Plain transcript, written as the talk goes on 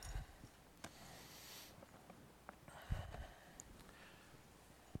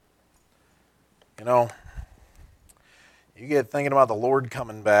You know, you get thinking about the Lord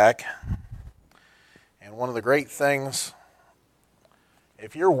coming back, and one of the great things,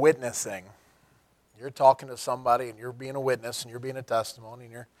 if you're witnessing, you're talking to somebody and you're being a witness and you're being a testimony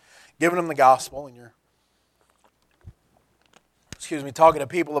and you're giving them the gospel and you're, talking to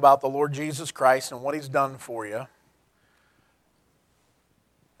people about the Lord Jesus Christ and what He's done for you,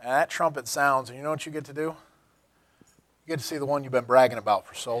 and that trumpet sounds, and you know what you get to do? You get to see the one you've been bragging about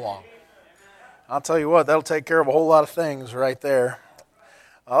for so long. I'll tell you what, that'll take care of a whole lot of things right there.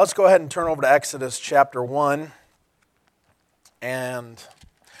 Let's go ahead and turn over to Exodus chapter 1. And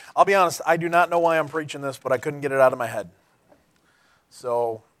I'll be honest, I do not know why I'm preaching this, but I couldn't get it out of my head.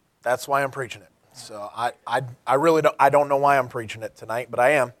 So that's why I'm preaching it. So I really don't know why I'm preaching it tonight, but I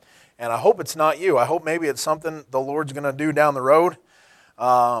am. And I hope it's not you. I hope maybe it's something the Lord's going to do down the road,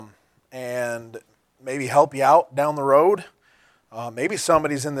 and maybe help you out down the road. Maybe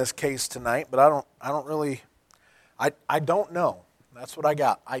somebody's in this case tonight, but I don't know. That's what I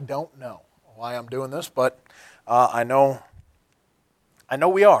got. I don't know why I'm doing this, but I know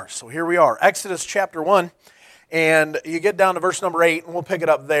we are. So here we are, Exodus chapter 1, and you get down to verse number 8, and we'll pick it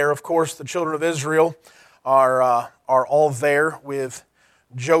up there. Of course, the children of Israel are all there with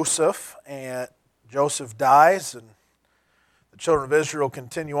Joseph, and Joseph dies, and the children of Israel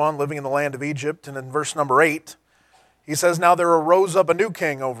continue on living in the land of Egypt. And in verse number 8, he says, "Now there arose up a new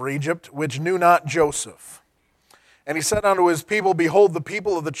king over Egypt, which knew not Joseph. And he said unto his people, Behold, the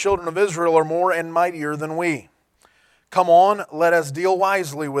people of the children of Israel are more and mightier than we. Come on, let us deal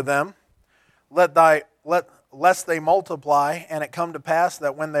wisely with them, lest they multiply, and it come to pass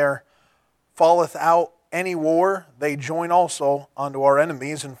that when there falleth out any war, they join also unto our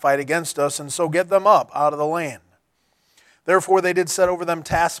enemies and fight against us, and so get them up out of the land. Therefore they did set over them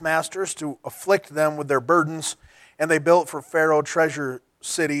taskmasters to afflict them with their burdens, and they built for Pharaoh treasure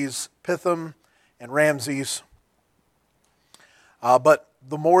cities, Pithom and Ramses. But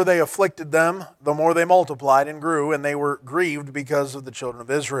the more they afflicted them, the more they multiplied and grew, and they were grieved because of the children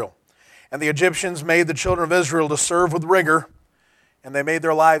of Israel. And the Egyptians made the children of Israel to serve with rigor, and they made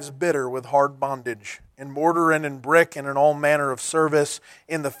their lives bitter with hard bondage. In mortar and in brick and in all manner of service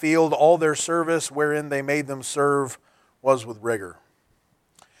in the field, all their service wherein they made them serve was with rigor."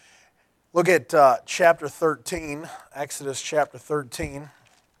 Look at chapter 13, Exodus chapter 13.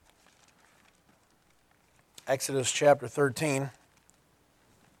 Exodus chapter 13.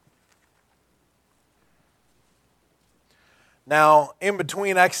 Now, in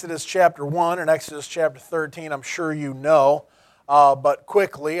between Exodus chapter 1 and Exodus chapter 13, I'm sure you know, but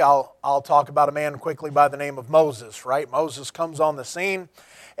quickly, I'll talk about a man quickly by the name of Moses, right? Moses comes on the scene,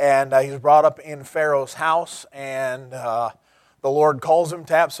 and he's brought up in Pharaoh's house, and the Lord calls him,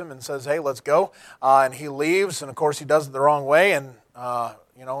 taps him, and says, "Hey, let's go." And he leaves, and of course he does it the wrong way, and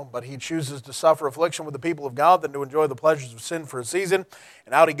but he chooses to suffer affliction with the people of God than to enjoy the pleasures of sin for a season.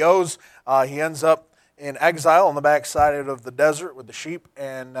 And out he goes. He ends up in exile on the backside of the desert with the sheep,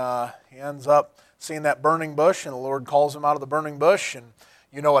 and he ends up seeing that burning bush, and the Lord calls him out of the burning bush, and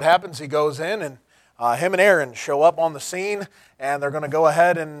you know what happens. He goes in, and him and Aaron show up on the scene, and they're going to go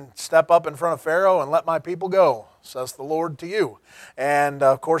ahead and step up in front of Pharaoh and let my people go, says the Lord to you. And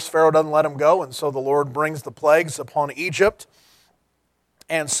of course, Pharaoh doesn't let him go, and so the Lord brings the plagues upon Egypt,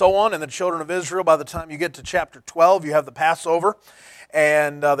 and so on. And the children of Israel, by the time you get to chapter 12, you have the Passover,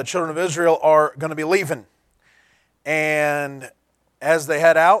 and the children of Israel are going to be leaving. And as they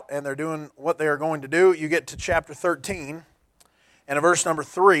head out and they're doing what they are going to do, you get to chapter 13, and in verse number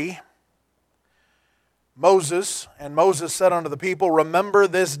 3, Moses said unto the people, "Remember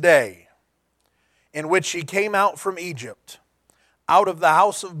this day in which ye came out from Egypt, out of the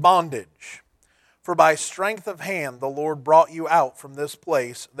house of bondage. For by strength of hand the Lord brought you out from this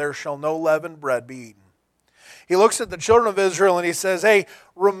place. There shall no leavened bread be eaten." He looks at the children of Israel and he says, "Hey,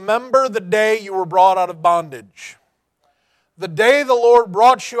 remember the day you were brought out of bondage. The day the Lord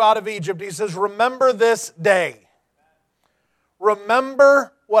brought you out of Egypt." He says, remember this day.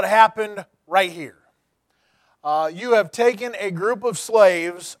 Remember what happened right here. You have taken a group of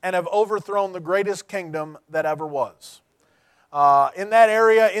slaves and have overthrown the greatest kingdom that ever was. In that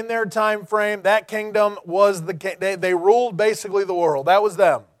area, in their time frame, that kingdom was they ruled basically the world. That was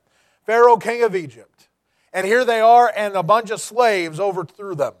them. Pharaoh, king of Egypt. And here they are, and a bunch of slaves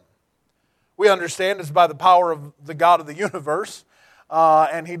overthrew them. We understand it's by the power of the God of the universe,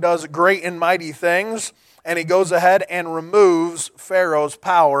 and He does great and mighty things. And he goes ahead and removes Pharaoh's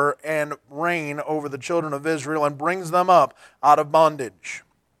power and reign over the children of Israel and brings them up out of bondage.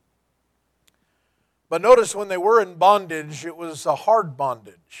 But notice when they were in bondage, it was a hard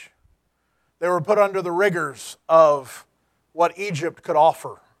bondage. They were put under the rigors of what Egypt could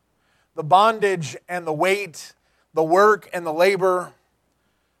offer. the bondage and the weight, the work and the labor,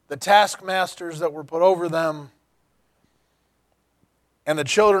 the taskmasters that were put over them, and the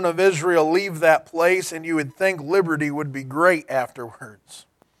children of Israel leave that place, and you would think liberty would be great afterwards.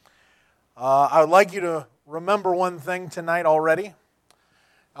 I would like you to remember one thing tonight already.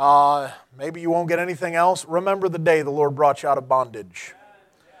 Maybe you won't get anything else. Remember the day the Lord brought you out of bondage.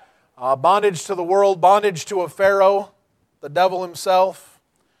 Bondage to the world, bondage to a Pharaoh, the devil himself,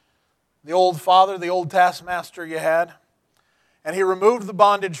 the old father, the old taskmaster you had. And he removed the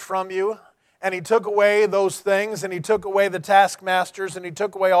bondage from you, and he took away those things, and he took away the taskmasters, and he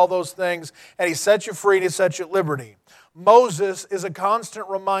took away all those things, and he set you free, and he set you at liberty. Moses is a constant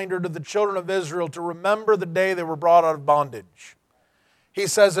reminder to the children of Israel to remember the day they were brought out of bondage. He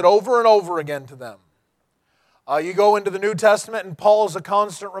says it over and over again to them. You go into the New Testament, and Paul is a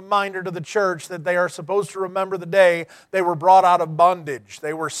constant reminder to the church that they are supposed to remember the day they were brought out of bondage.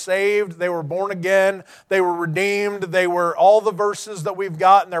 They were saved, they were born again, they were redeemed, they were all the verses that we've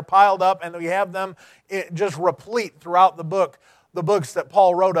got, and they're piled up, and we have them just replete throughout the books that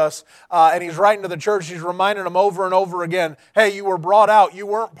Paul wrote us, and he's writing to the church. He's reminding them over and over again, hey, you were brought out. You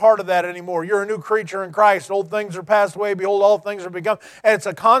weren't part of that anymore. You're a new creature in Christ. Old things are passed away. Behold, all things are become. And it's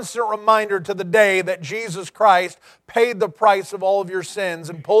a constant reminder to the day that Jesus Christ paid the price of all of your sins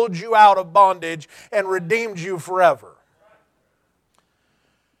and pulled you out of bondage and redeemed you forever.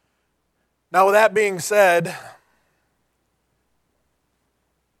 Now, with that being said,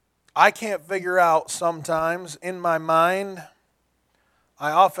 I can't figure out sometimes in my mind, I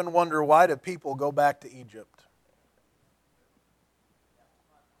often wonder, why do people go back to Egypt?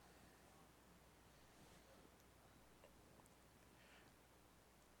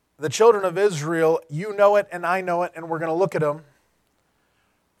 The children of Israel, you know it and I know it, and we're going to look at them.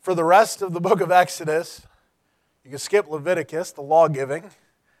 For the rest of the book of Exodus, you can skip Leviticus, the law giving,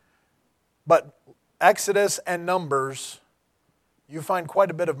 but Exodus and Numbers, you find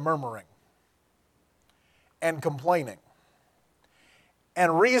quite a bit of murmuring and complaining.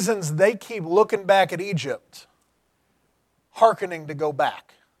 And reasons they keep looking back at Egypt, hearkening to go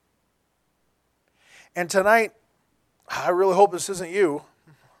back. And tonight, I really hope this isn't you,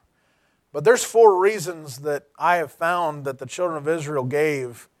 but there's 4 reasons that I have found that the children of Israel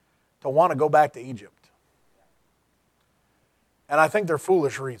gave to want to go back to Egypt. And I think they're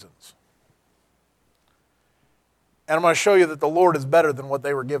foolish reasons. And I'm going to show you that the Lord is better than what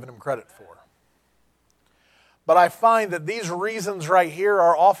they were giving Him credit for. But I find that these reasons right here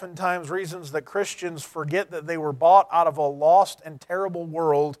are oftentimes reasons that Christians forget that they were bought out of a lost and terrible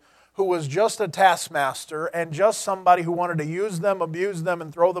world who was just a taskmaster and just somebody who wanted to use them, abuse them,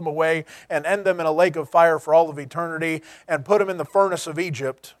 and throw them away and end them in a lake of fire for all of eternity and put them in the furnace of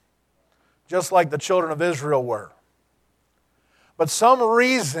Egypt, just like the children of Israel were. But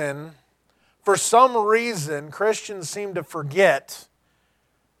for some reason, Christians seem to forget,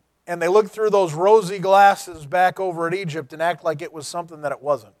 and they look through those rosy glasses back over at Egypt and act like it was something that it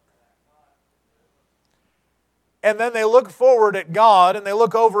wasn't. And then they look forward at God and they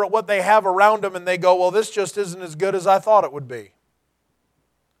look over at what they have around them and they go, well, this just isn't as good as I thought it would be.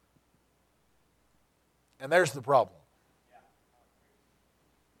 And there's the problem.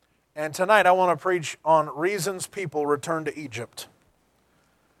 And tonight I want to preach on reasons people return to Egypt.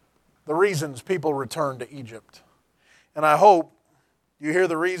 The reasons people return to Egypt. And I hope you hear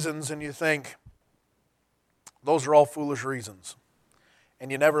the reasons and you think, those are all foolish reasons.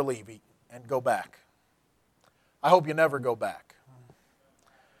 And you never leave and go back. I hope you never go back.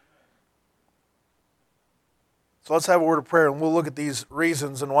 So let's have a word of prayer and we'll look at these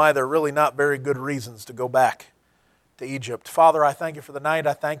reasons and why they're really not very good reasons to go back to Egypt. Father, I thank you for the night.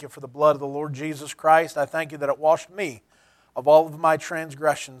 I thank you for the blood of the Lord Jesus Christ. I thank you that it washed me of all of my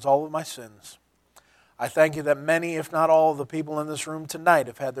transgressions, all of my sins. I thank you that many, if not all, of the people in this room tonight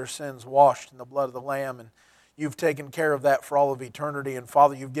have had their sins washed in the blood of the Lamb, and you've taken care of that for all of eternity. And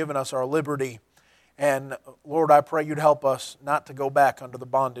Father, you've given us our liberty. And Lord, I pray you'd help us not to go back under the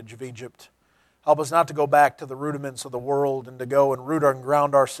bondage of Egypt. Help us not to go back to the rudiments of the world and to go and root and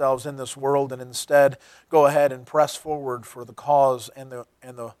ground ourselves in this world, and instead go ahead and press forward for the cause and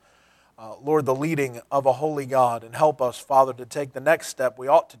the Lord, the leading of a holy God. And help us, Father, to take the next step we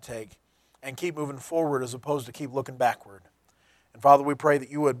ought to take and keep moving forward as opposed to keep looking backward. And Father, we pray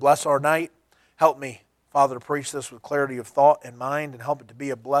that you would bless our night. Help me, Father, to preach this with clarity of thought and mind, and help it to be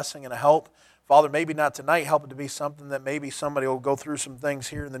a blessing and a help. Father, maybe not tonight, help it to be something that maybe somebody will go through some things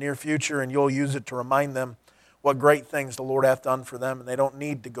here in the near future and you'll use it to remind them what great things the Lord hath done for them, and they don't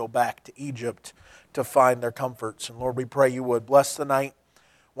need to go back to Egypt to find their comforts. And Lord, we pray you would bless the night.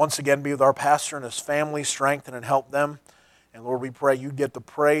 Once again, be with our pastor and his family, strengthen and help them. And Lord, we pray you get the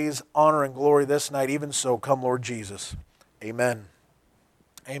praise, honor, and glory this night. Even so, come Lord Jesus. Amen.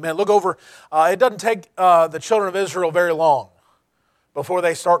 Amen. Look over. It doesn't take the children of Israel very long before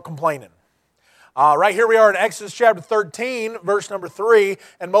they start complaining. Right here we are in Exodus chapter 13, verse number 3,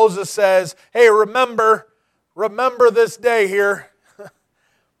 and Moses says, hey, remember this day here.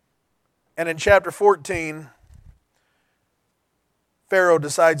 And in chapter 14, Pharaoh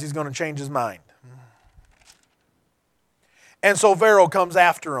decides he's going to change his mind. And so Pharaoh comes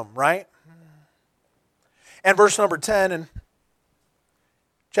after him, right? And verse number 10 in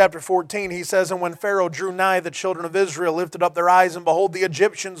chapter 14, he says, and when Pharaoh drew nigh, the children of Israel lifted up their eyes, and behold, the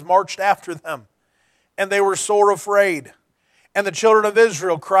Egyptians marched after them. And they were sore afraid. And the children of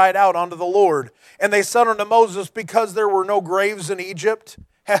Israel cried out unto the Lord. And they said unto Moses, because there were no graves in Egypt,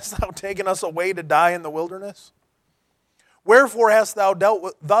 hast thou taken us away to die in the wilderness? Wherefore hast thou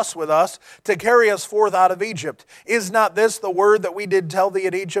dealt thus with us, to carry us forth out of Egypt? Is not this the word that we did tell thee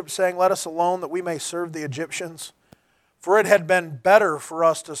at Egypt, saying, let us alone, that we may serve the Egyptians? For it had been better for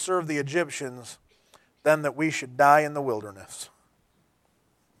us to serve the Egyptians than that we should die in the wilderness.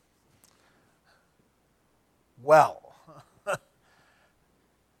 Well,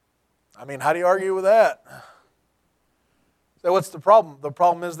 I mean, how do you argue with that? So what's the problem? The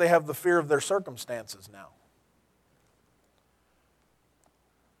problem is they have the fear of their circumstances now.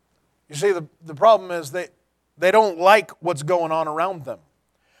 You see, the problem is they don't like what's going on around them.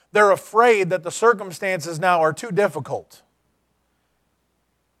 They're afraid that the circumstances now are too difficult.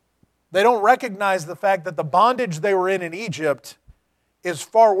 They don't recognize the fact that the bondage they were in Egypt is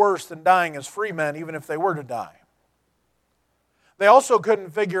far worse than dying as free men, even if they were to die. They also couldn't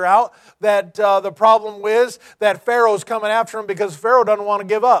figure out that the problem is that Pharaoh's coming after them because Pharaoh doesn't want to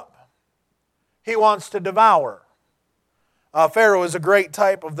give up. He wants to devour. Pharaoh is a great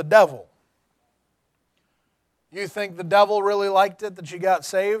type of the devil. You think the devil really liked it that you got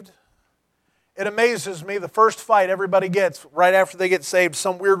saved? It amazes me, the first fight everybody gets right after they get saved,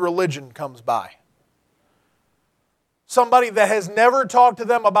 some weird religion comes by. Somebody that has never talked to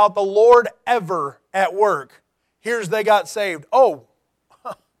them about the Lord ever at work. Here's they got saved. Oh,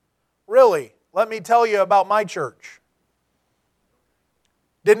 really? Let me tell you about my church.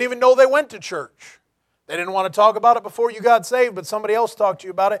 Didn't even know they went to church. They didn't want to talk about it before you got saved, but somebody else talked to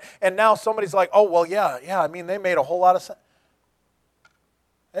you about it, and now somebody's like, oh, well, yeah, I mean, they made a whole lot of sense.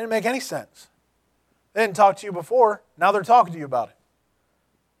 They didn't make any sense. They didn't talk to you before. Now they're talking to you about it.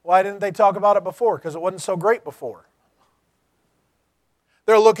 Why didn't they talk about it before? Because it wasn't so great before.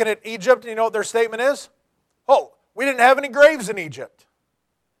 They're looking at Egypt, and you know what their statement is? Oh, we didn't have any graves in Egypt.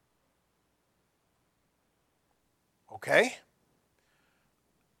 Okay.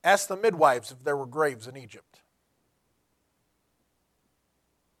 Ask the midwives if there were graves in Egypt.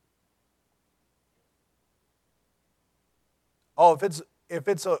 Oh, if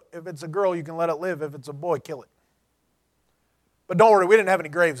it's a girl, you can let it live. If it's a boy, kill it. But don't worry, we didn't have any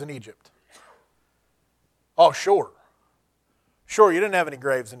graves in Egypt. Oh, sure. Sure, you didn't have any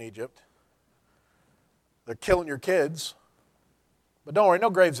graves in Egypt. They're killing your kids. But don't worry,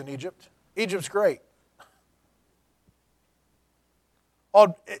 no graves in Egypt. Egypt's great.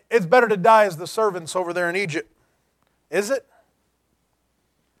 Oh, it's better to die as the servants over there in Egypt. Is it?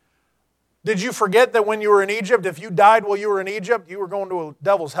 Did you forget that when you were in Egypt, if you died while you were in Egypt, you were going to a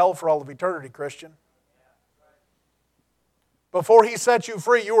devil's hell for all of eternity, Christian? Before he set you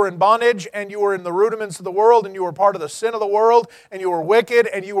free, you were in bondage, and you were in the rudiments of the world, and you were part of the sin of the world, and you were wicked,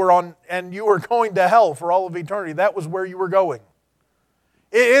 and you were going to hell for all of eternity. That was where you were going.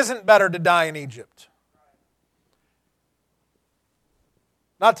 It isn't better to die in Egypt.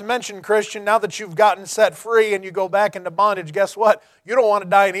 Not to mention, Christian, now that you've gotten set free and you go back into bondage, guess what? You don't want to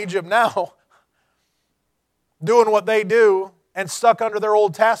die in Egypt now, doing what they do and stuck under their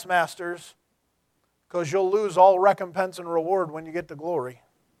old taskmasters, because you'll lose all recompense and reward when you get to glory.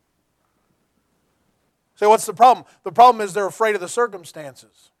 So what's the problem? The problem is they're afraid of the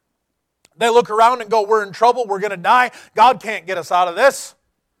circumstances. They look around and go, we're in trouble, we're going to die. God can't get us out of this.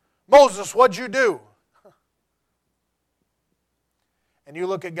 Moses, what'd you do? And you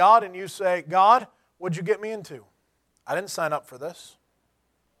look at God and you say, God, what'd you get me into? I didn't sign up for this.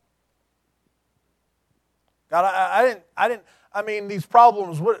 God, I mean, these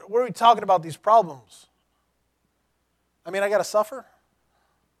problems, what are we talking about, these problems? I mean, I got to suffer?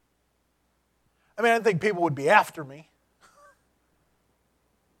 I mean, I didn't think people would be after me.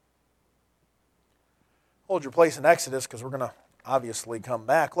 Hold your place in Exodus because we're going to obviously come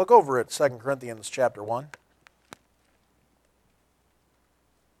back. Look over at 2 Corinthians chapter 1.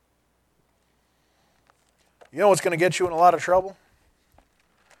 You know what's going to get you in a lot of trouble?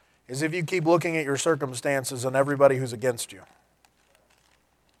 is if you keep looking at your circumstances and everybody who's against you.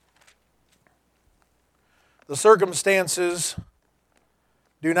 The circumstances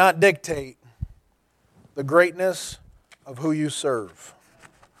do not dictate the greatness of who you serve.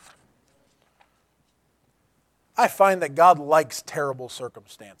 I find that God likes terrible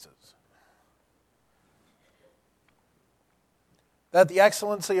circumstances. That the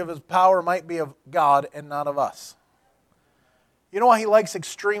excellency of His power might be of God and not of us. You know why He likes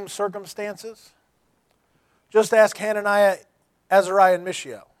extreme circumstances? Just ask Hananiah, Azariah, and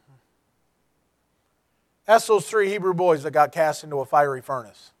Mishael. Ask those 3 Hebrew boys that got cast into a fiery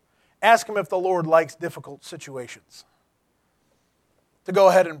furnace. Ask them if the Lord likes difficult situations. To go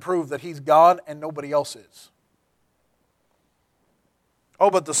ahead and prove that He's God and nobody else is. Oh,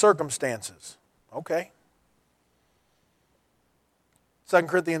 but the circumstances. Okay. 2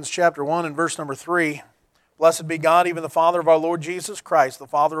 Corinthians chapter 1 and verse number 3. Blessed be God, even the Father of our Lord Jesus Christ, the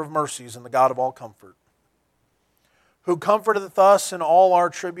Father of mercies and the God of all comfort, who comforteth us in all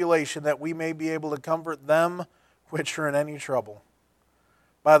our tribulation, that we may be able to comfort them which are in any trouble,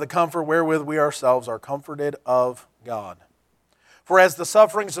 by the comfort wherewith we ourselves are comforted of God. For as the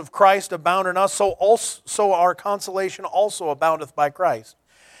sufferings of Christ abound in us, so our consolation also aboundeth by Christ.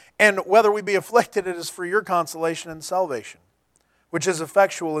 And whether we be afflicted, it is for your consolation and salvation, which is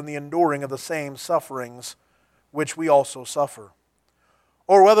effectual in the enduring of the same sufferings which we also suffer.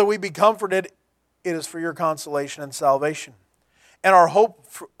 Or whether we be comforted, it is for your consolation and salvation. And our hope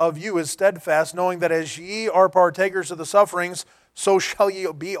of you is steadfast, knowing that as ye are partakers of the sufferings, so shall ye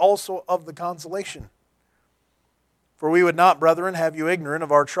be also of the consolation. For we would not, brethren, have you ignorant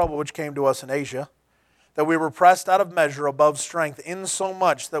of our trouble which came to us in Asia, that we were pressed out of measure above strength,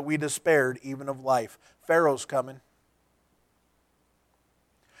 insomuch that we despaired even of life. Pharaoh's coming.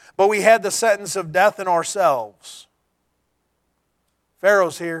 But we had the sentence of death in ourselves.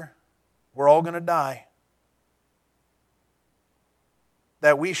 Pharaoh's here. We're all going to die.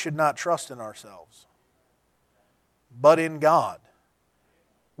 That we should not trust in ourselves, but in God,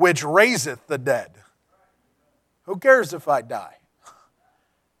 which raiseth the dead. Who cares if I die?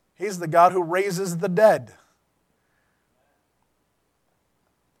 He's the God who raises the dead,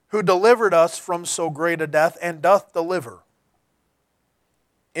 who delivered us from so great a death, and doth deliver,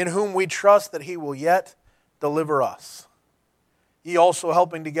 in whom we trust that He will yet deliver us. Ye also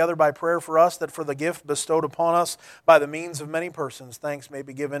helping together by prayer for us, that for the gift bestowed upon us by the means of many persons, thanks may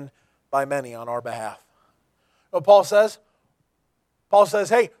be given by many on our behalf. What Paul says? Paul says,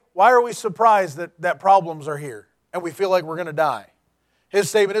 hey, why are we surprised that problems are here and we feel like we're going to die? His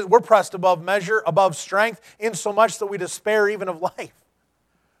statement is, we're pressed above measure, above strength, insomuch that we despair even of life.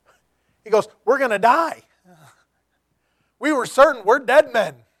 He goes, we're going to die. We were certain we're dead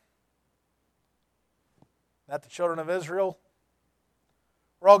men. Not the children of Israel.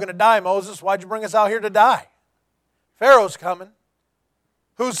 We're all going to die, Moses. Why'd you bring us out here to die? Pharaoh's coming.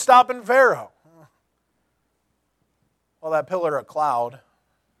 Who's stopping Pharaoh? Well, that pillar of cloud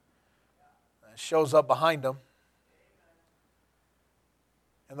shows up behind him.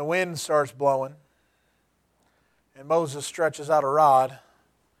 And the wind starts blowing. And Moses stretches out a rod.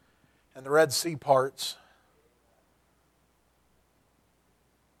 And the Red Sea parts.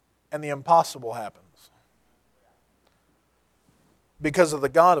 And the impossible happens. Because of the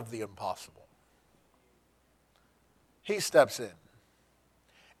God of the impossible. He steps in.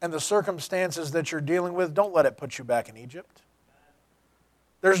 And the circumstances that you're dealing with, don't let it put you back in Egypt.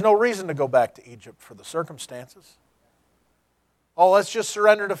 There's no reason to go back to Egypt for the circumstances. Oh, let's just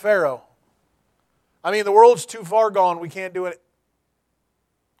surrender to Pharaoh. I mean, the world's too far gone. We can't do it.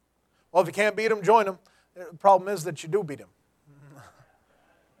 Well, if you can't beat him, join him. The problem is that you do beat him.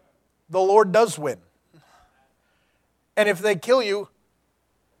 The Lord does win. And if they kill you,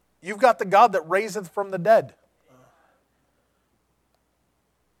 you've got the God that raiseth from the dead.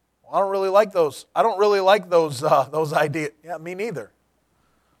 Well, I don't really like those. I don't really like those ideas. Yeah, me neither.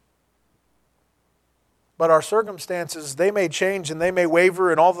 But our circumstances, they may change and they may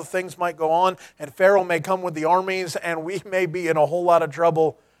waver and all the things might go on and Pharaoh may come with the armies and we may be in a whole lot of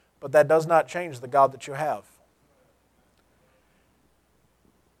trouble, but that does not change the God that you have.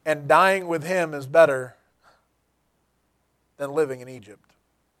 And dying with Him is better than living in Egypt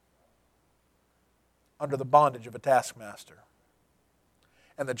under the bondage of a taskmaster.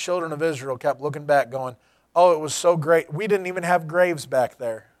 And the children of Israel kept looking back going, oh, it was so great. We didn't even have graves back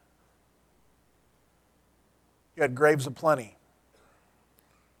there. You had graves aplenty.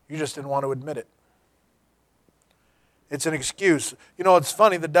 You just didn't want to admit it. It's an excuse. You know, it's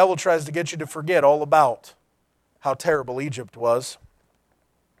funny, the devil tries to get you to forget all about how terrible Egypt was.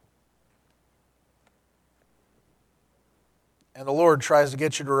 And the Lord tries to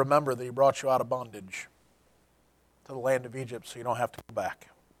get you to remember that He brought you out of bondage to the land of Egypt so you don't have to go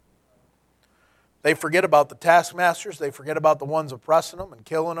back. They forget about the taskmasters. They forget about the ones oppressing them and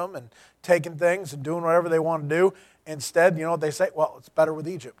killing them and taking things and doing whatever they want to do. Instead, you know what they say? Well, it's better with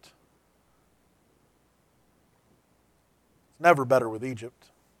Egypt. It's never better with Egypt.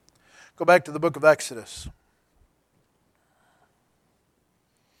 Go back to the book of Exodus.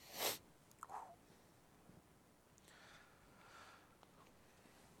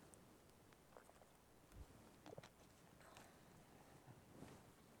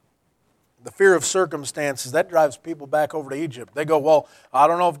 The fear of circumstances, that drives people back over to Egypt. They go, well, I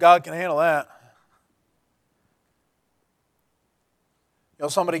don't know if God can handle that. You know,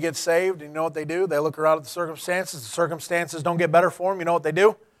 somebody gets saved, and you know what they do? They look around at the circumstances don't get better for them. You know what they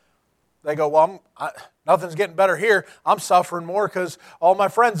do? They go, well, nothing's getting better here. I'm suffering more because all my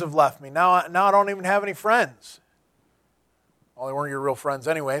friends have left me. Now I don't even have any friends. Well, they weren't your real friends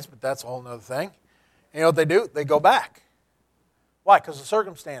anyways, but that's a whole other thing. And you know what they do? They go back. Why? Because of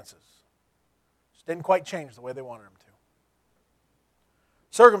circumstances. Just didn't quite change the way they wanted them to.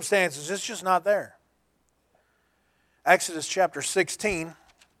 Circumstances, it's just not there. Exodus chapter 16.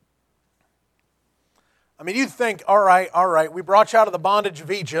 I mean, you'd think, all right, we brought you out of the bondage of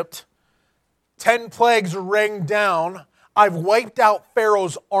Egypt. 10 plagues are rained down. I've wiped out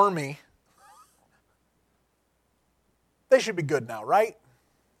Pharaoh's army. They should be good now, right?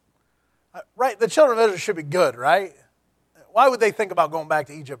 Right? The children of Israel should be good, right? Why would they think about going back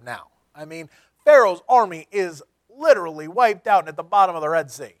to Egypt now? I mean, Pharaoh's army is literally wiped out at the bottom of the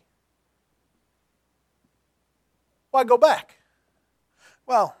Red Sea. Why go back?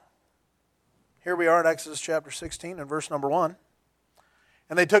 Well, here we are in Exodus chapter 16 and verse number 1.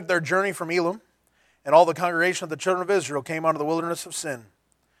 And they took their journey from Elim, and all the congregation of the children of Israel came out of the wilderness of Sin,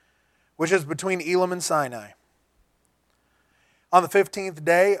 which is between Elim and Sinai, on the 15th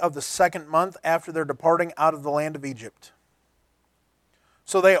day of the second month after their departing out of the land of Egypt.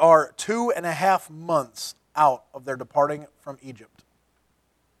 So they are 2.5 months out of their departing from Egypt.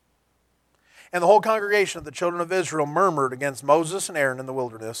 And the whole congregation of the children of Israel murmured against Moses and Aaron in the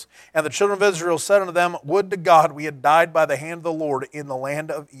wilderness. And the children of Israel said unto them, would to God we had died by the hand of the Lord in the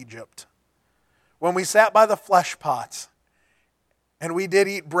land of Egypt, when we sat by the flesh pots, and we did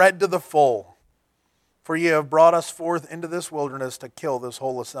eat bread to the full. For ye have brought us forth into this wilderness to kill this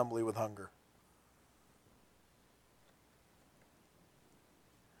whole assembly with hunger.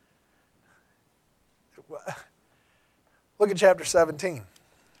 Look at chapter 17.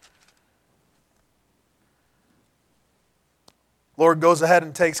 Lord goes ahead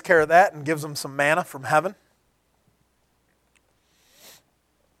and takes care of that and gives them some manna from heaven.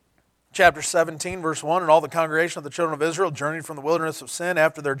 Chapter 17, verse 1, and all the congregation of the children of Israel journeyed from the wilderness of Sin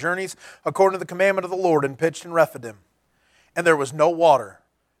after their journeys, according to the commandment of the Lord, and pitched in Rephidim. And there was no water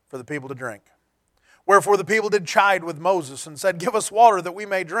for the people to drink. Wherefore the people did chide with Moses, and said, give us water that we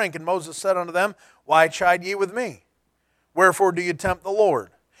may drink. And Moses said unto them, why chide ye with me? Wherefore do you tempt the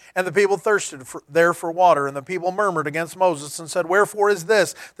Lord? And the people thirsted there for water, and the people murmured against Moses, and said, wherefore is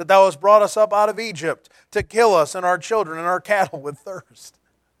this, that thou hast brought us up out of Egypt, to kill us and our children and our cattle with thirst?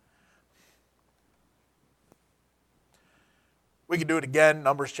 We could do it again,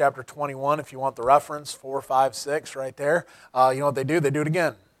 Numbers chapter 21, if you want the reference, 4, 5, 6, right there. You know what they do? They do it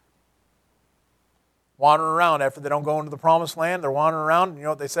again. Wandering around after they don't go into the promised land. They're wandering around. You know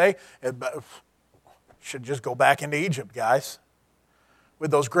what they say? Should just go back into Egypt, guys, with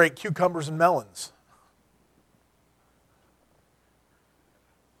those great cucumbers and melons,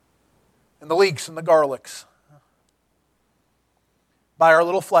 and the leeks and the garlics, by our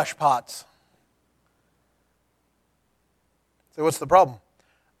little flesh pots. So what's the problem?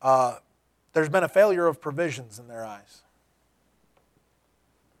 There's been a failure of provisions in their eyes.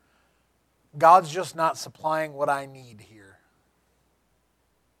 God's just not supplying what I need here.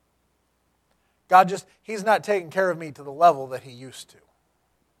 He's not taking care of me to the level that He used to.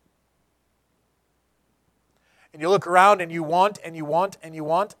 And you look around and you want and you want and you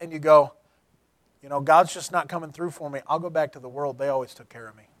want and you go, you know, God's just not coming through for me. I'll go back to the world. They always took care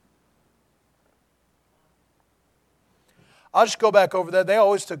of me. I'll just go back over there. They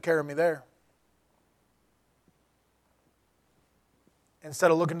always took care of me there.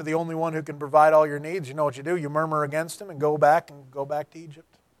 Instead of looking to the only one who can provide all your needs, you know what you do? You murmur against Him and go back to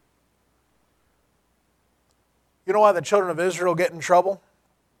Egypt. You know why the children of Israel get in trouble?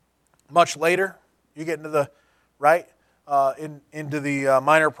 Much later, you get into the, right, into the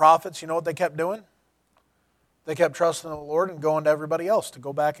minor prophets. You know what they kept doing? They kept trusting in the Lord and going to everybody else to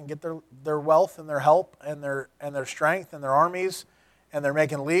go back and get their wealth and their help and their strength and their armies, and they're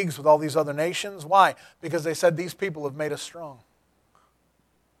making leagues with all these other nations. Why? Because they said, these people have made us strong.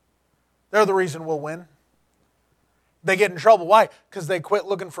 They're the reason we'll win. They get in trouble. Why? Because they quit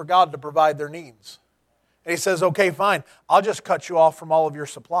looking for God to provide their needs. And he says, okay, fine, I'll just cut you off from all of your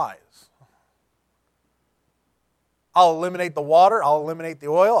supplies. I'll eliminate the water, I'll eliminate the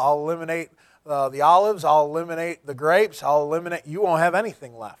oil, I'll eliminate the olives, I'll eliminate the grapes, you won't have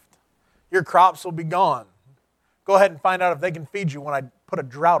anything left. Your crops will be gone. Go ahead and find out if they can feed you when I put a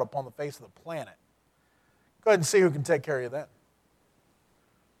drought upon the face of the planet. Go ahead and see who can take care of you then.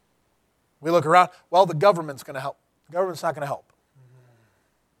 We look around, well, the government's going to help. The government's not going to help.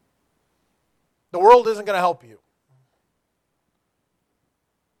 The world isn't going to help you.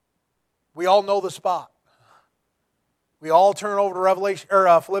 We all know the spot. We all turn over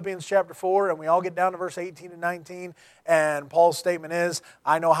to Philippians chapter 4, and we all get down to verse 18 and 19, and Paul's statement is,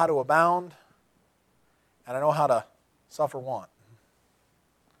 I know how to abound, and I know how to suffer want.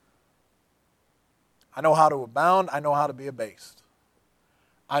 I know how to abound, I know how to be abased.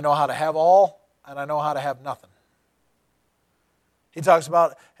 I know how to have all, and I know how to have nothing. He talks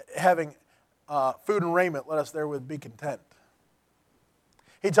about having food and raiment, let us therewith be content.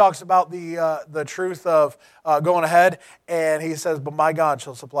 He talks about the truth of going ahead, and he says, but my God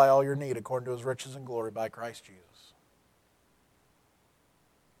shall supply all your need according to his riches and glory by Christ Jesus.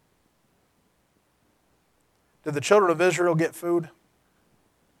 Did the children of Israel get food?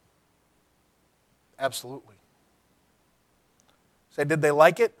 Absolutely. Say, did they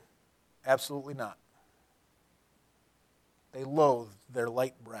like it? Absolutely not. They loathed their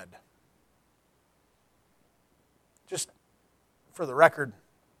light bread. Just for the record,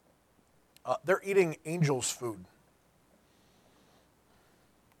 they're eating angels' food.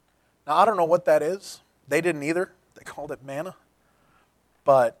 Now, I don't know what that is. They didn't either. They called it manna.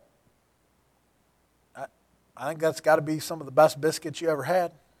 But I think that's got to be some of the best biscuits you ever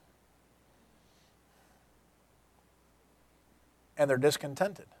had. And they're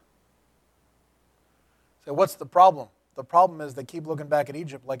discontented. So what's the problem? The problem is they keep looking back at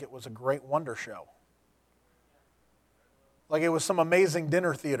Egypt like it was a great wonder show. Like it was some amazing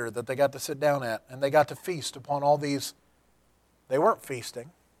dinner theater that they got to sit down at, and they got to feast upon all these. They weren't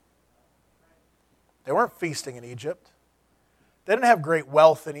feasting. They weren't feasting in Egypt. They didn't have great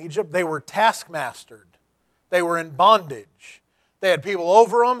wealth in Egypt. They were taskmastered. They were in bondage. They had people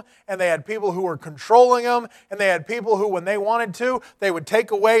over them, and they had people who were controlling them, and they had people who, when they wanted to, they would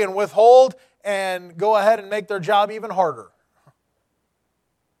take away and withhold and go ahead and make their job even harder.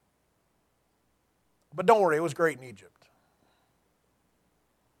 But don't worry, it was great in Egypt.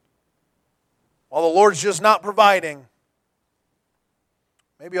 While the Lord's just not providing,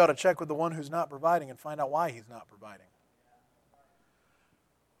 maybe you ought to check with the one who's not providing and find out why he's not providing.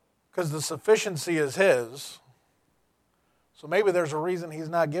 Because the sufficiency is his, so maybe there's a reason he's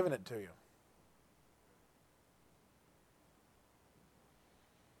not giving it to you.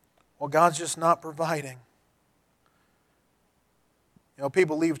 Well, God's just not providing. You know,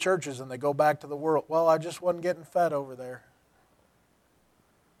 people leave churches and they go back to the world. Well, I just wasn't getting fed over there.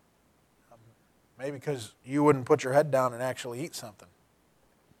 Maybe because you wouldn't put your head down and actually eat something.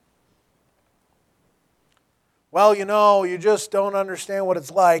 Well, you know, you just don't understand what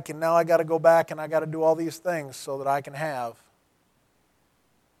it's like, and now I got to go back and I got to do all these things so that I can have.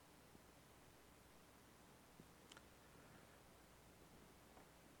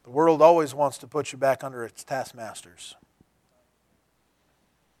 The world always wants to put you back under its taskmasters.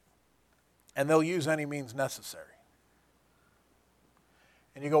 And they'll use any means necessary.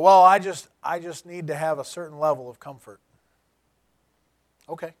 And you go, well, I just need to have a certain level of comfort.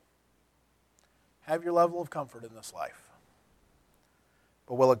 Okay. Have your level of comfort in this life.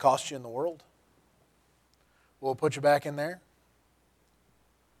 But will it cost you in the world? Will it put you back in there?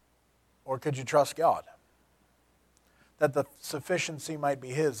 Or could you trust God? That the sufficiency might be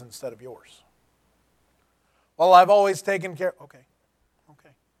his instead of yours. Well, I've always taken care. Okay.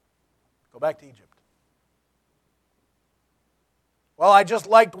 Go back to Egypt. Well, I just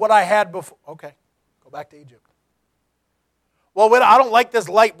liked what I had before. Okay, go back to Egypt. Well, I don't like this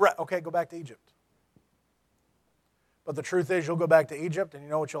light bread. Okay, go back to Egypt. But the truth is, you'll go back to Egypt, and you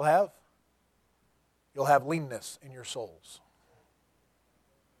know what you'll have? You'll have leanness in your souls.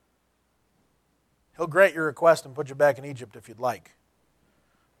 He'll grant your request and put you back in Egypt if you'd like.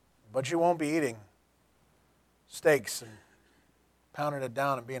 But you won't be eating steaks and pounding it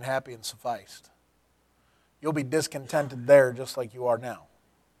down and being happy and sufficed. You'll be discontented there just like you are now.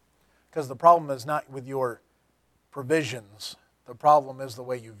 Because the problem is not with your provisions. The problem is the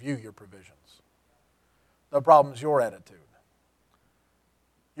way you view your provisions. The problem is your attitude.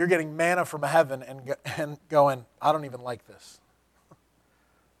 You're getting manna from heaven and going, I don't even like this.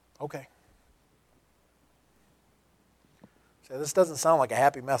 Okay. Say, this doesn't sound like a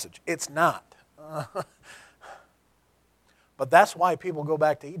happy message. It's not. But that's why people go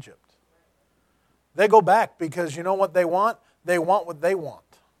back to Egypt. They go back because you know what they want? They want what they want.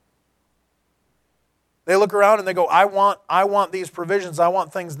 They look around and they go, I want these provisions. I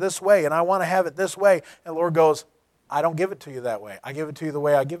want things this way, and I want to have it this way. And the Lord goes, I don't give it to you that way. I give it to you the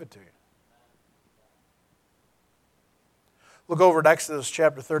way I give it to you. Look over at Exodus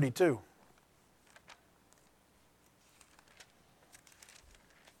chapter 32.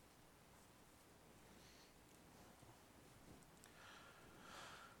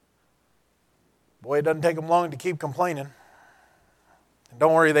 Boy, it doesn't take them long to keep complaining. And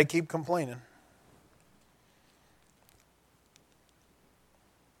don't worry, they keep complaining.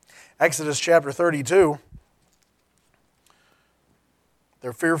 Exodus chapter 32.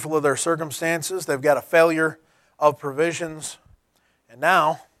 They're fearful of their circumstances. They've got a failure of provisions. And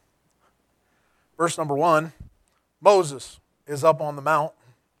now, verse number 1, Moses is up on the mount,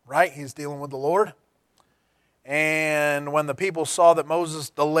 right? He's dealing with the Lord. And when the people saw that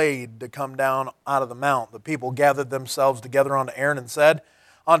Moses delayed to come down out of the mount, the people gathered themselves together unto Aaron and said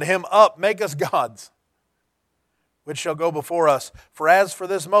unto him, Up, make us gods, which shall go before us. For as for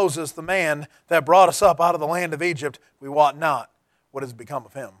this Moses, the man that brought us up out of the land of Egypt, we wot not what has become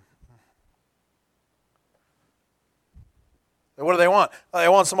of him. What do they want? They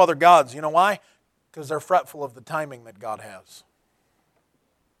want some other gods. You know why? Because they're fretful of the timing that God has.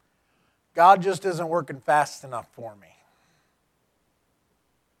 God just isn't working fast enough for me.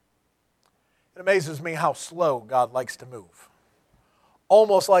 It amazes me how slow God likes to move.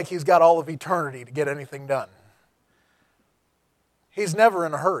 Almost like He's got all of eternity to get anything done. He's never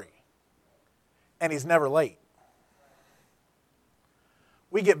in a hurry. And He's never late.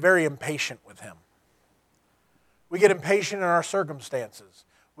 We get very impatient with Him. We get impatient in our circumstances.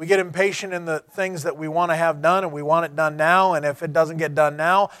 We get impatient in the things that we want to have done, and we want it done now, and if it doesn't get done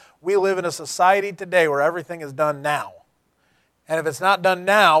now, we live in a society today where everything is done now. And if it's not done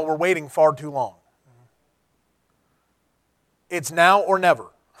now, we're waiting far too long. It's now or never.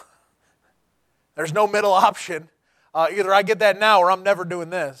 There's no middle option. Either I get that now or I'm never doing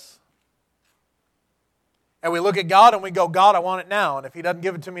this. And we look at God and we go, God, I want it now. And if He doesn't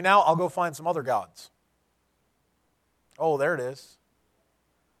give it to me now, I'll go find some other gods. Oh, there it is.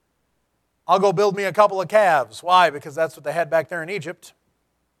 I'll go build me a couple of calves. Why? Because that's what they had back there in Egypt.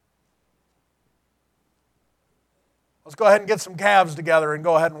 Let's go ahead and get some calves together and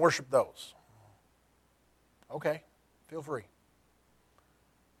go ahead and worship those. Okay, feel free.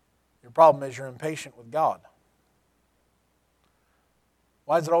 Your problem is you're impatient with God.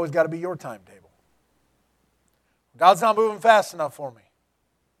 Why has it always got to be your timetable? God's not moving fast enough for me.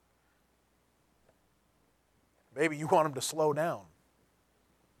 Maybe you want Him to slow down.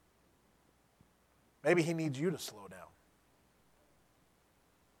 Maybe He needs you to slow down.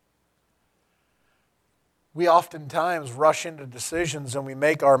 We oftentimes rush into decisions and we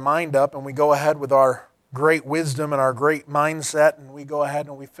make our mind up and we go ahead with our great wisdom and our great mindset and we go ahead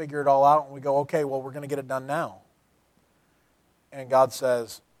and we figure it all out and we go, okay, well, we're going to get it done now. And God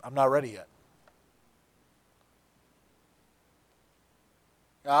says, I'm not ready yet.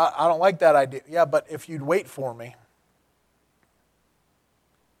 I don't like that idea. Yeah, but if you'd wait for me,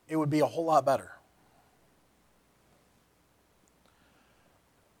 it would be a whole lot better.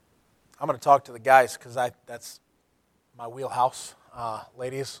 I'm going to talk to the guys because that's my wheelhouse.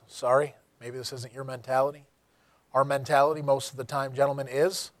 Ladies, sorry, maybe this isn't your mentality. Our mentality most of the time, gentlemen,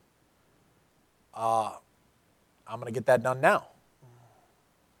 is I'm going to get that done now.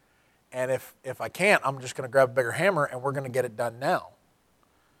 And if I can't, I'm just going to grab a bigger hammer and we're going to get it done now.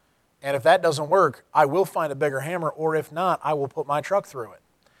 And if that doesn't work, I will find a bigger hammer, or if not, I will put my truck through it.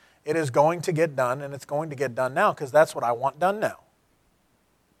 It is going to get done, and it's going to get done now because that's what I want done now.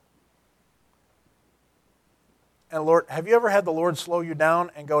 And Lord, have you ever had the Lord slow you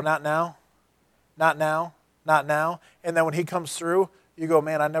down and go, not now, not now, not now? And then when He comes through, you go,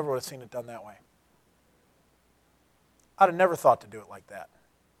 man, I never would have seen it done that way. I'd have never thought to do it like that.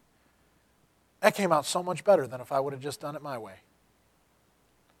 That came out so much better than if I would have just done it my way.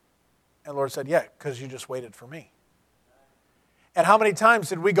 And the Lord said, yeah, because you just waited for me. And how many times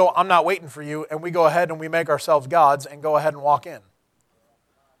did we go, I'm not waiting for you, and we go ahead and we make ourselves gods and go ahead and walk in?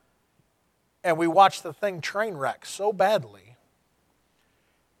 And we watch the thing train wreck so badly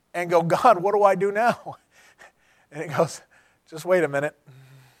and go, God, what do I do now? And He goes, just wait a minute.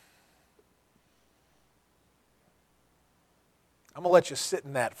 I'm going to let you sit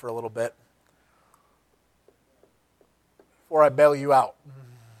in that for a little bit before I bail you out.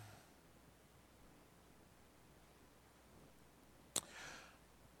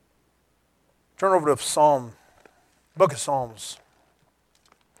 Turn over to Psalm Book of Psalms,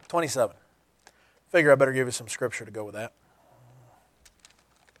 27. Figure I better give you some scripture to go with that.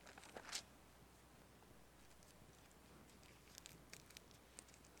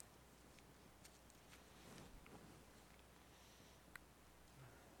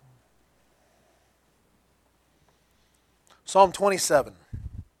 Psalm 27,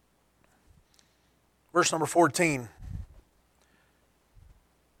 verse number 14.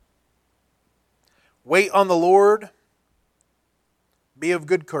 Wait on the Lord, be of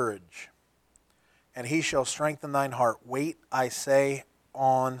good courage, and he shall strengthen thine heart. Wait, I say,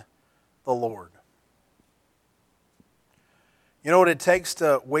 on the Lord. You know what it takes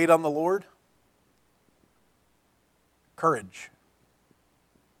to wait on the Lord? Courage.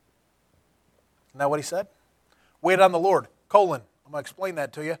 Isn't that what he said? Wait on the Lord, I'm going to explain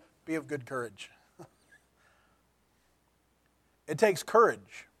that to you. Be of good courage. It takes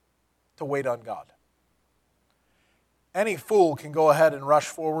courage to wait on God. Any fool can go ahead and rush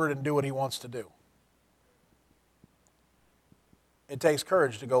forward and do what he wants to do. It takes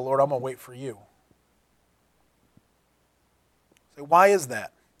courage to go, Lord, I'm going to wait for you. Say, why is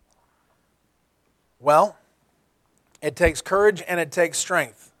that? Well, it takes courage and it takes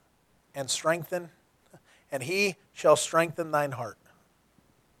strength. And strengthen, and he shall strengthen thine heart.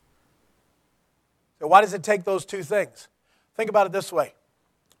 So why does it take those two things? Think about it this way.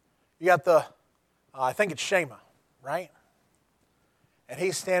 You got I think it's Shema, right? And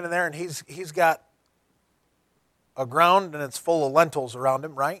he's standing there and he's got a ground and it's full of lentils around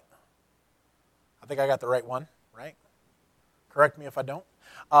him, right? I think I got the right one, right? Correct me if I don't.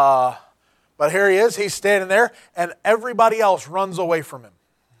 But here he is, he's standing there, and everybody else runs away from him.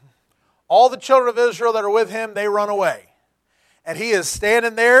 All the children of Israel that are with him, they run away. And he is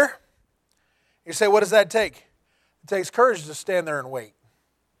standing there. You say, what does that take? It takes courage to stand there and wait.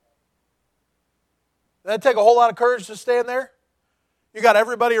 Does that take a whole lot of courage to stand there? You got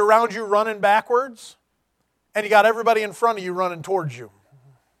everybody around you running backwards, and you got everybody in front of you running towards you.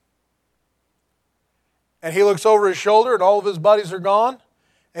 And he looks over his shoulder, and all of his buddies are gone.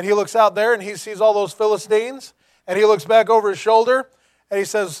 And he looks out there, and he sees all those Philistines. And he looks back over his shoulder, and he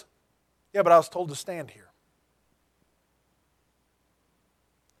says, yeah, but I was told to stand here.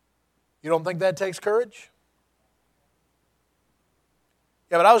 You don't think that takes courage?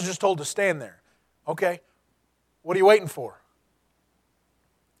 Yeah, but I was just told to stand there. Okay, what are you waiting for?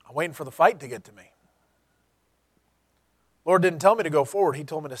 I'm waiting for the fight to get to me. Lord didn't tell me to go forward. He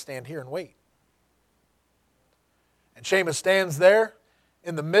told me to stand here and wait. And Shema stands there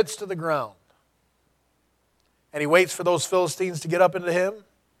in the midst of the ground. And he waits for those Philistines to get up into him.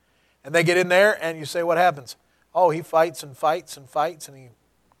 And they get in there, and you say, what happens? Oh, he fights and fights and fights, and he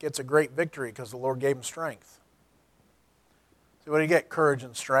gets a great victory because the Lord gave him strength. So what do you get? Courage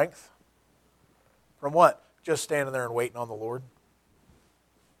and strength. From what? Just standing there and waiting on the Lord.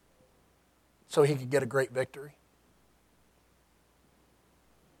 So he could get a great victory.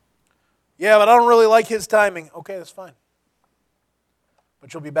 Yeah, but I don't really like his timing. Okay, that's fine.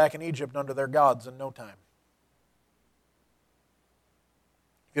 But you'll be back in Egypt under their gods in no time.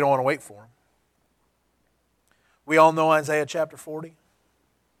 You don't want to wait for them. We all know Isaiah chapter 40.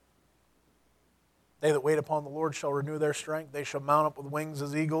 They that wait upon the Lord shall renew their strength. They shall mount up with wings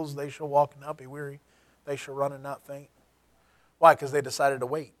as eagles. They shall walk and not be weary. They shall run and not faint. Why? Because they decided to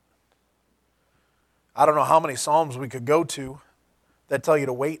wait. I don't know how many Psalms we could go to that tell you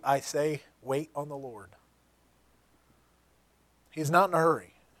to wait. I say, wait on the Lord. He's not in a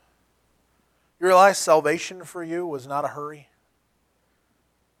hurry. You realize salvation for you was not a hurry?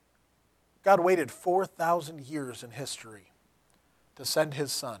 God waited 4,000 years in history to send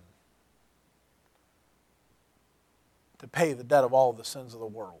his Son to pay the debt of all of the sins of the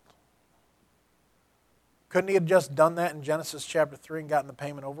world. Couldn't he have just done that in Genesis chapter 3 and gotten the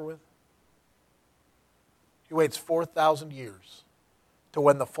payment over with? He waits 4,000 years to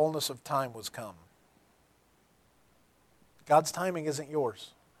when the fullness of time was come. God's timing isn't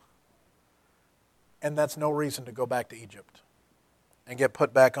yours. And that's no reason to go back to Egypt and get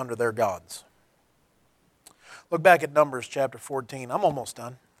put back under their gods. Look back at Numbers chapter 14. I'm almost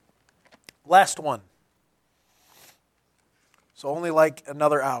done. Last one. So only like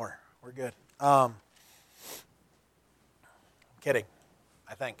another hour. We're good. Kidding,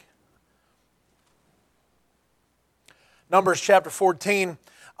 I think. Numbers chapter 14.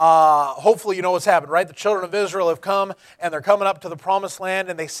 hopefully you know what's happened, right? The children of Israel have come, and they're coming up to the promised land,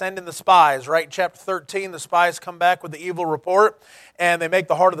 and they send in the spies, right? Chapter 13, the spies come back with the evil report, and they make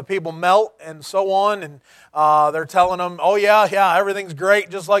the heart of the people melt, and so on, and they're telling them, oh yeah, everything's great,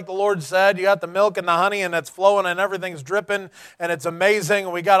 just like the Lord said. You got the milk and the honey, and it's flowing, and everything's dripping, and it's amazing,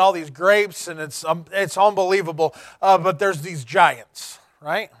 and we got all these grapes, and it's unbelievable, but there's these giants,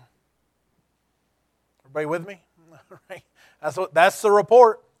 right? Everybody with me? Right? That's the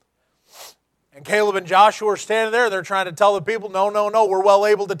report. And Caleb and Joshua are standing there. They're trying to tell the people, no, we're well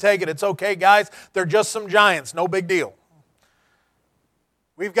able to take it. It's okay, guys. They're just some giants. No big deal.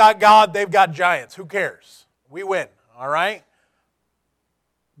 We've got God. They've got giants. Who cares? We win. All right?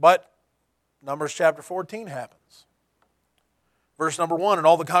 But Numbers chapter 14 happens. Verse number 1, and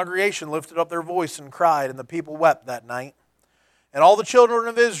all the congregation lifted up their voice and cried, and the people wept that night. And all the children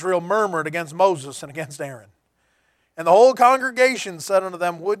of Israel murmured against Moses and against Aaron. And the whole congregation said unto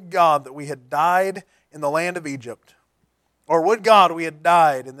them, would God that we had died in the land of Egypt, or would God we had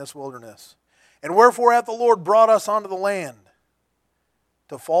died in this wilderness. And wherefore hath the Lord brought us unto the land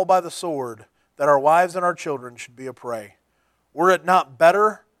to fall by the sword, that our wives and our children should be a prey? Were it not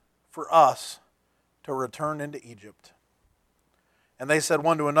better for us to return into Egypt? And they said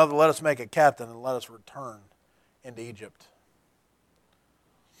one to another, let us make a captain, and let us return into Egypt.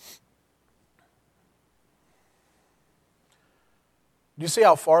 Do you see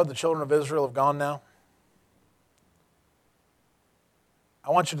how far the children of Israel have gone now? I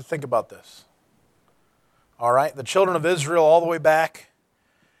want you to think about this. All right, the children of Israel all the way back.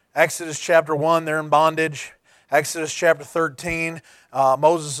 Exodus chapter 1, they're in bondage. Exodus chapter 13,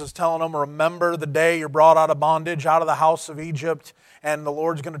 Moses is telling them, remember the day you're brought out of bondage, out of the house of Egypt, and the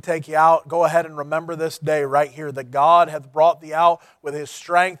Lord's going to take you out. Go ahead and remember this day right here, that God hath brought thee out with His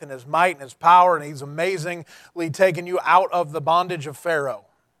strength and His might and His power, and He's amazingly taken you out of the bondage of Pharaoh.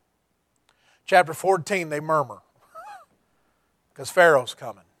 Chapter 14, they murmur because Pharaoh's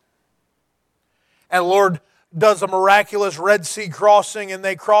coming. And the Lord does a miraculous Red Sea crossing, and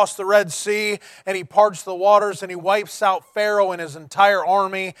they cross the Red Sea, and He parts the waters, and He wipes out Pharaoh and his entire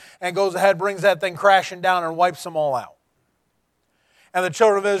army, and goes ahead, brings that thing crashing down, and wipes them all out. And the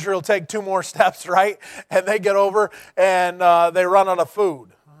children of Israel take 2 more steps, right? And they get over, and they run out of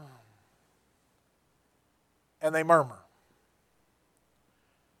food. And they murmur.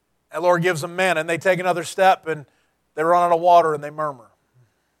 And the Lord gives them manna, and they take another step, and they run out of water, and they murmur.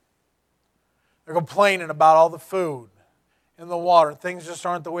 They're complaining about all the food and the water. Things just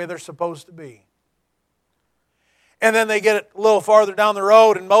aren't the way they're supposed to be. And then they get a little farther down the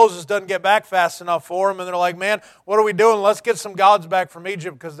road, and Moses doesn't get back fast enough for them. And they're like, man, what are we doing? Let's get some gods back from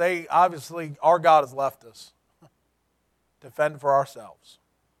Egypt, because our God has left us to fend for ourselves.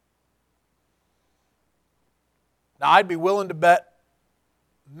 Now, I'd be willing to bet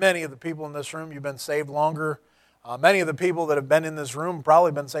many of the people in this room, you've been saved longer. Many of the people that have been in this room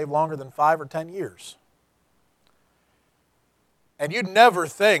probably been saved longer than 5 or 10 years. And you'd never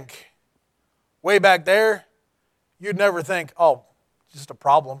think, way back there, you'd never think, oh, just a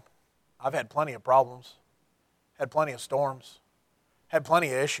problem. I've had plenty of problems, had plenty of storms, had plenty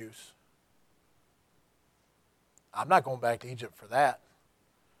of issues. I'm not going back to Egypt for that.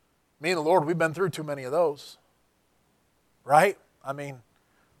 Me and the Lord, we've been through too many of those. Right? I mean,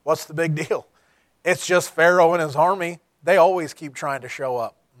 what's the big deal? It's just Pharaoh and his army. They always keep trying to show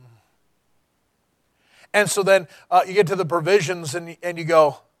up. And so then you get to the provisions and you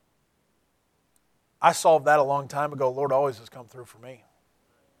go, I solved that a long time ago. Lord always has come through for me.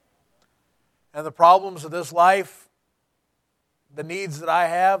 And the problems of this life, the needs that I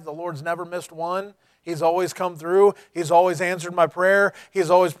have, the Lord's never missed one. He's always come through. He's always answered my prayer. He's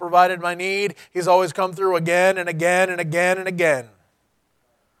always provided my need. He's always come through again and again and again and again.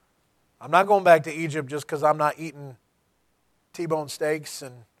 I'm not going back to Egypt just because I'm not eating T-bone steaks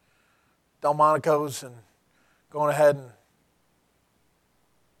and Delmonico's and going ahead and...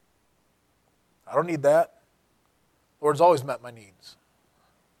 I don't need that. The Lord's always met my needs.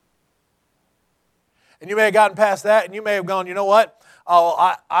 And you may have gotten past that and you may have gone, you know what?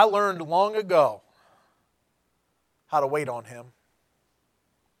 I learned long ago how to wait on Him.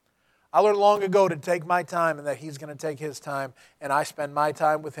 I learned long ago to take my time and that He's going to take His time, and I spend my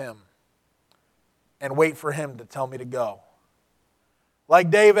time with Him and wait for Him to tell me to go. Like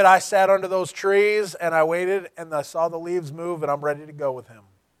David, I sat under those trees and I waited and I saw the leaves move and I'm ready to go with Him.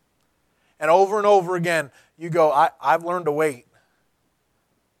 And over again, you go, I've learned to wait.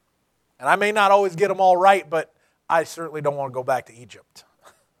 And I may not always get them all right, but I certainly don't want to go back to Egypt. I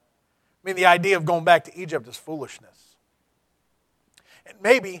mean, the idea of going back to Egypt is foolishness. And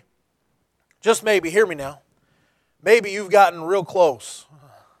maybe, just maybe, hear me now, maybe you've gotten real close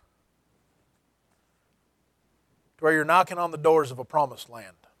to where you're knocking on the doors of a promised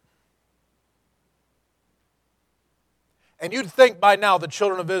land. And you'd think by now the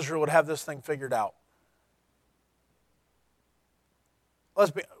children of Israel would have this thing figured out.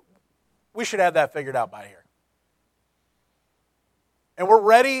 We should have that figured out by here. And we're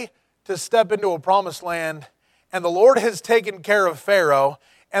ready to step into a promised land, and the Lord has taken care of Pharaoh,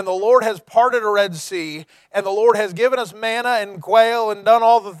 and the Lord has parted a Red Sea, and the Lord has given us manna and quail and done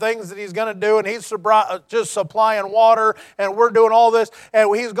all the things that He's going to do, and He's just supplying water, and we're doing all this,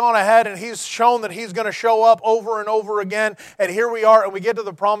 and He's gone ahead and He's shown that He's going to show up over and over again, and here we are, and we get to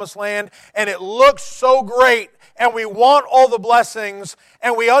the promised land, and it looks so great, and we want all the blessings,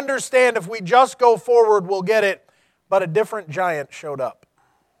 and we understand if we just go forward, we'll get it, but a different giant showed up.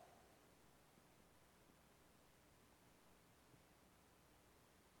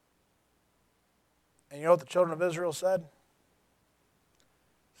 And you know what the children of Israel said?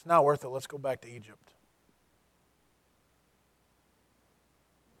 It's not worth it. Let's go back to Egypt.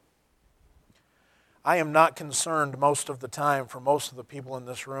 I am not concerned most of the time for most of the people in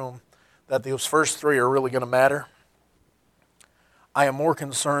this room that those first three are really going to matter. I am more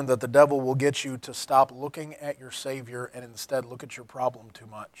concerned that the devil will get you to stop looking at your Savior and instead look at your problem too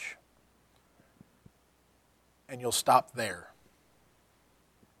much. And you'll stop there.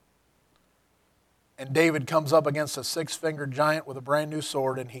 And David comes up against a six-fingered giant with a brand new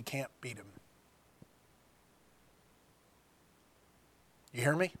sword, and he can't beat him. You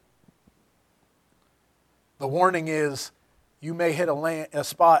hear me? The warning is, you may hit a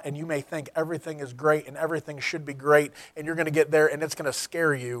spot and you may think everything is great and everything should be great, and you're going to get there and it's going to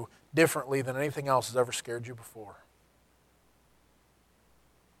scare you differently than anything else has ever scared you before.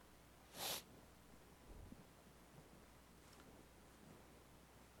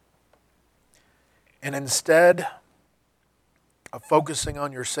 And instead of focusing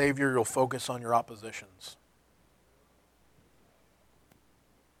on your Savior, you'll focus on your oppositions.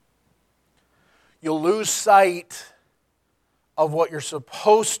 You'll lose sight of what you're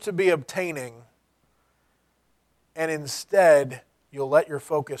supposed to be obtaining, and instead you'll let your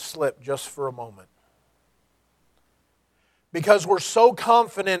focus slip just for a moment. Because we're so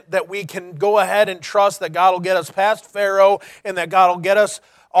confident that we can go ahead and trust that God will get us past Pharaoh and that God will get us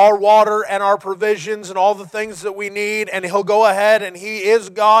our water and our provisions and all the things that we need, and He'll go ahead and He is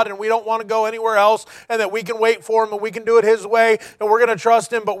God and we don't want to go anywhere else, and that we can wait for Him and we can do it His way and we're going to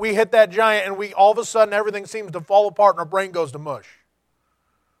trust Him, but we hit that giant and we all of a sudden everything seems to fall apart and our brain goes to mush.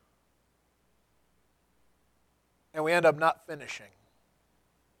 And we end up not finishing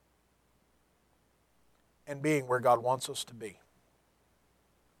and being where God wants us to be.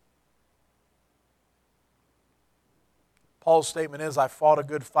 Paul's statement is, I fought a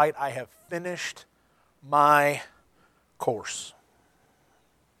good fight. I have finished my course.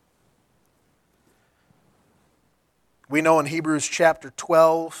 We know in Hebrews chapter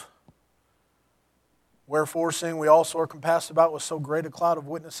 12, wherefore, seeing we also are compassed about with so great a cloud of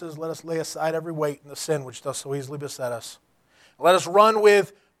witnesses, let us lay aside every weight and the sin which does so easily beset us. Let us run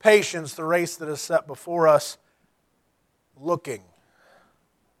with patience the race that is set before us, looking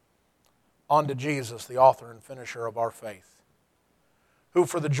unto Jesus, the author and finisher of our faith, who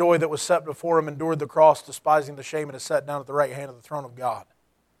for the joy that was set before Him endured the cross, despising the shame, and is set down at the right hand of the throne of God.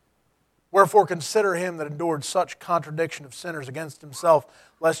 Wherefore consider Him that endured such contradiction of sinners against Himself,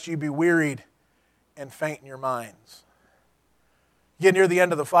 lest ye be wearied and faint in your minds. You get near the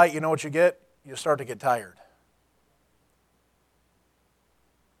end of the fight, you know what you get? You start to get tired.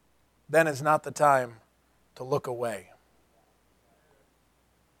 Then is not the time to look away.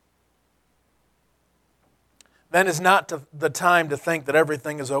 Then is not the time to think that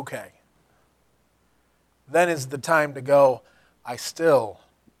everything is okay. Then is the time to go,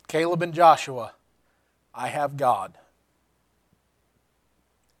 Caleb and Joshua, I have God.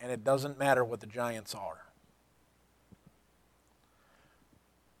 And it doesn't matter what the giants are.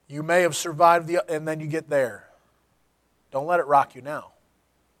 You may have survived, and then you get there. Don't let it rock you now.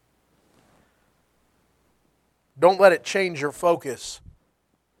 Don't let it change your focus.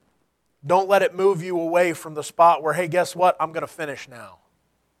 Don't let it move you away from the spot where, hey, guess what? I'm going to finish now.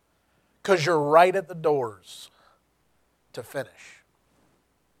 Because you're right at the doors to finish.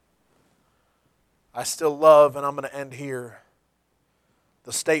 I still love, and I'm going to end here,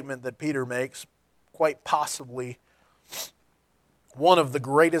 the statement that Peter makes, quite possibly one of the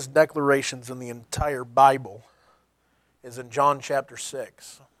greatest declarations in the entire Bible, is in John chapter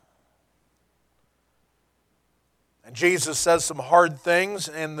 6. And Jesus says some hard things,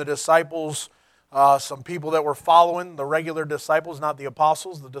 and the disciples, some people that were following, the regular disciples, not the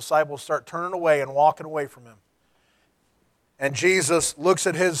apostles, the disciples start turning away and walking away from Him. And Jesus looks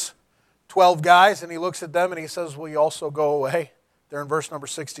at His 12 guys, and he looks at them and he says, will you also go away? They're in verse number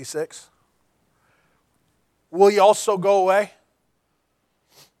 66. Will you also go away?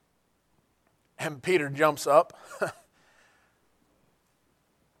 And Peter jumps up.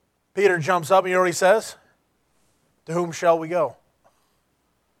 Peter jumps up, and you know what he says? To whom shall we go?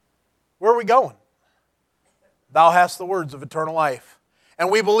 Where are we going? Thou hast the words of eternal life.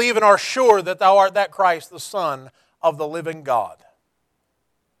 And we believe and are sure that thou art that Christ, the Son of the living God.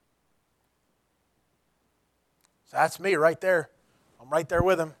 So that's me right there. I'm right there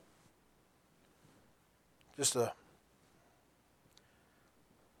with him. Just a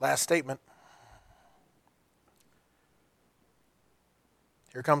last statement.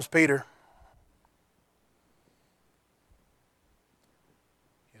 Here comes Peter.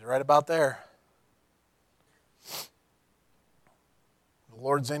 He's right about there. The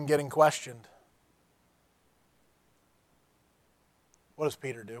Lord's in getting questioned. What does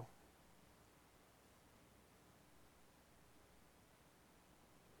Peter do?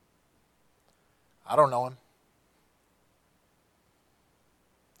 I don't know him.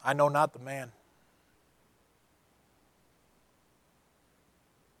 I know not the man.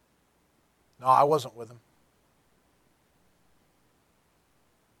 No, I wasn't with him.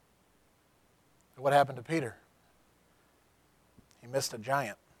 What happened to Peter? He missed a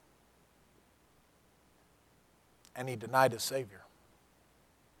giant. And he denied his Savior.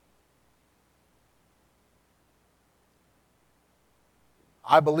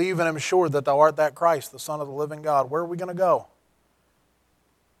 I believe and am sure that thou art that Christ, the Son of the living God. Where are we going to go?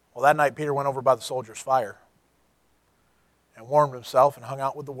 Well, that night Peter went over by the soldier's fire and warmed himself and hung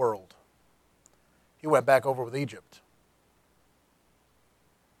out with the world. He went back over with Egypt.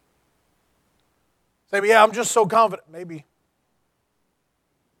 Say, yeah, I'm just so confident. Maybe.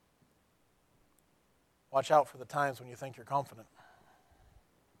 Watch out for the times when you think you're confident.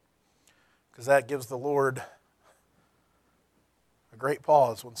 Because that gives the Lord a great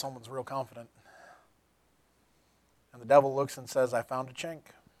pause when someone's real confident. And the devil looks and says, I found a chink.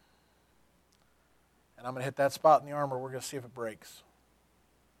 And I'm going to hit that spot in the armor. We're going to see if it breaks.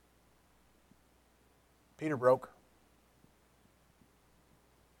 Peter broke.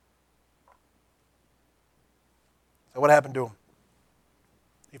 So what happened to him?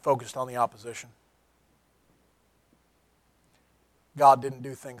 He focused on the opposition. God didn't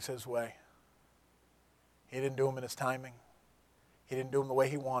do things his way. He didn't do them in his timing. He didn't do them the way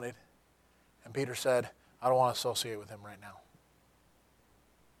he wanted. And Peter said, I don't want to associate with him right now.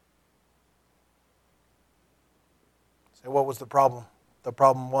 So what was the problem? The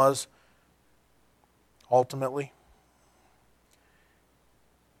problem was, ultimately,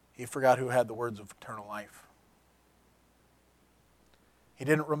 he forgot who had the words of eternal life. He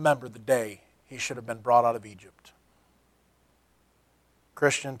didn't remember the day he should have been brought out of Egypt.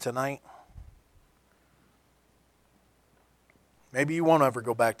 Christian, tonight, maybe you won't ever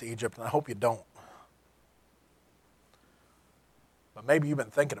go back to Egypt, and I hope you don't. But maybe you've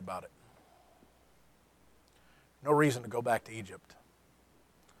been thinking about it. No reason to go back to Egypt.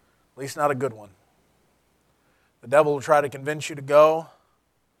 At least not a good one. The devil will try to convince you to go.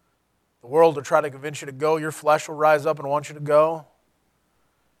 The world will try to convince you to go. Your flesh will rise up and want you to go.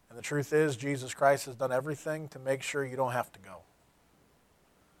 And the truth is, Jesus Christ has done everything to make sure you don't have to go.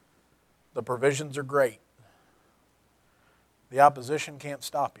 The provisions are great. The opposition can't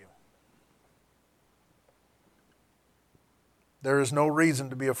stop you. There is no reason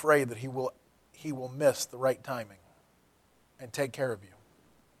to be afraid that he will miss the right timing and take care of you.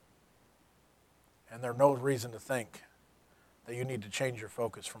 And there's no reason to think that you need to change your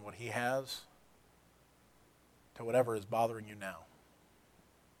focus from what he has to whatever is bothering you now.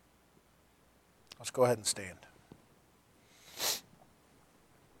 Let's go ahead and stand.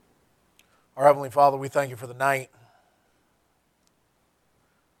 Our Heavenly Father, we thank you for the night.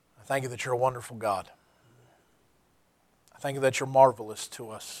 I thank you that you're a wonderful God. I thank you that you're marvelous to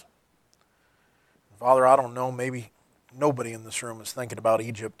us. Father, I don't know, maybe nobody in this room is thinking about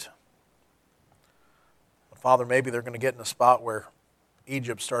Egypt. But Father, maybe they're going to get in a spot where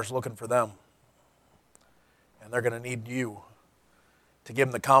Egypt starts looking for them. And they're going to need you to give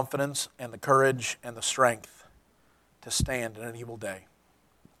them the confidence and the courage and the strength to stand in an evil day.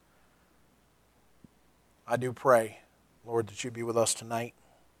 I do pray, Lord, that you be with us tonight.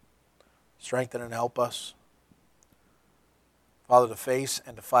 Strengthen and help us, Father, to face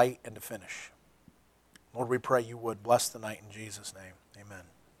and to fight and to finish. Lord, we pray you would bless the night in Jesus' name. Amen.